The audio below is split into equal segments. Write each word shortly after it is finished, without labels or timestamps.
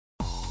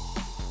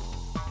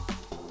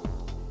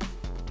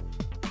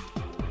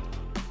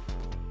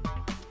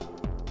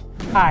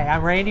Hi,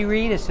 I'm Randy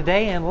Reed. It's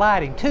Today in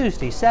Lighting,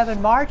 Tuesday,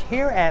 7 March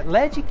here at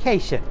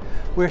Leducation.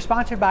 We're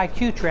sponsored by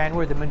Qtran,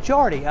 where the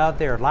majority of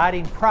their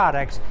lighting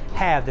products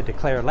have the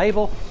Declare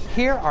label.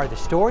 Here are the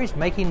stories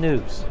making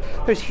news.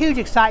 There's huge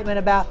excitement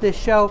about this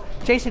show.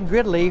 Jason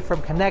Gridley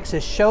from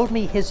Connexus showed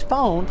me his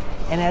phone,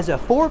 and as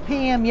of 4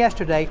 p.m.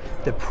 yesterday,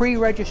 the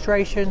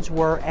pre-registrations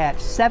were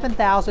at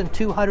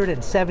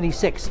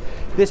 7,276.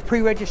 This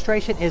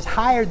pre-registration is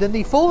higher than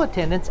the full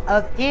attendance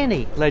of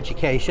any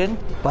Leducation,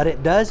 but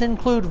it does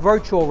include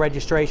virtual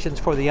registrations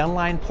for the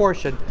online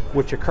portion,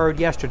 which occurred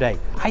yesterday.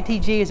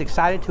 ITG is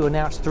excited to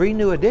announce 3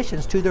 new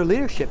additions to their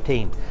leadership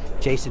team.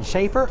 Jason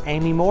Schaefer,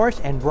 Amy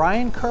Morris, and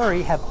Brian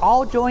Curry have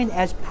all joined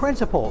as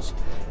principals.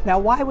 Now,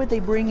 why would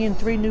they bring in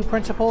 3 new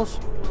principals?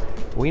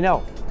 We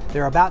know.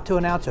 They're about to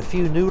announce a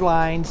few new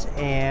lines,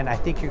 and I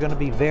think you're going to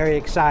be very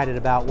excited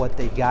about what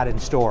they've got in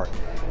store.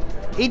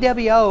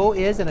 EWO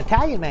is an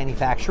Italian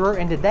manufacturer,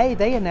 and today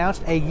they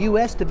announced a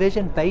U.S.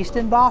 division based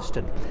in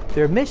Boston.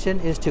 Their mission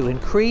is to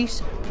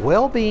increase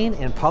well-being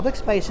in public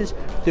spaces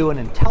through an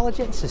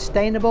intelligent,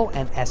 sustainable,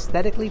 and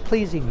aesthetically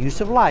pleasing use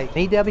of light.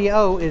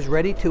 EWO is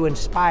ready to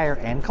inspire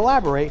and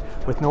collaborate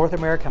with North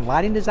American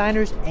lighting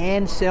designers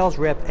and sales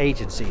rep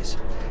agencies.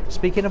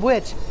 Speaking of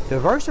which,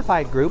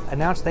 Diversified Group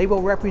announced they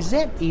will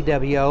represent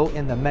EWO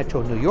in the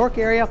Metro New York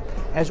area,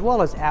 as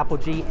well as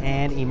Apogee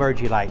and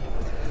Emergilight.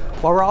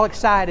 While we're all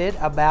excited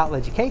about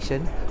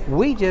Leducation,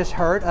 we just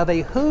heard of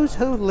a who's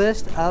who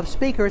list of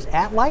speakers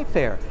at Light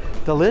Fair.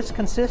 The list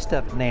consists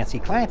of Nancy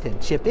Clanton,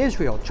 Chip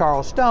Israel,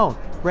 Charles Stone,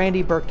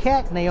 Randy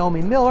Burkett,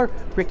 Naomi Miller,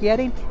 Rick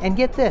Yedding, and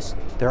get this,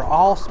 they're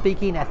all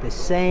speaking at the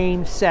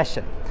same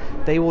session.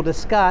 They will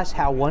discuss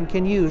how one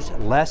can use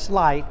less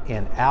light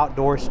in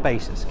outdoor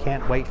spaces.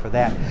 Can't wait for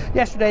that.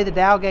 Yesterday, the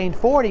Dow gained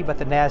 40, but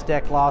the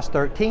NASDAQ lost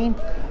 13.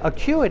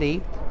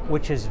 Acuity,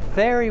 which is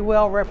very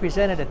well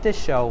represented at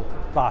this show,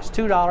 lost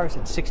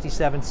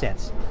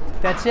 $2.67.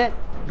 That's it.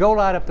 Go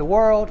light up the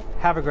world.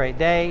 Have a great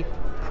day.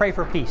 Pray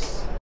for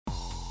peace.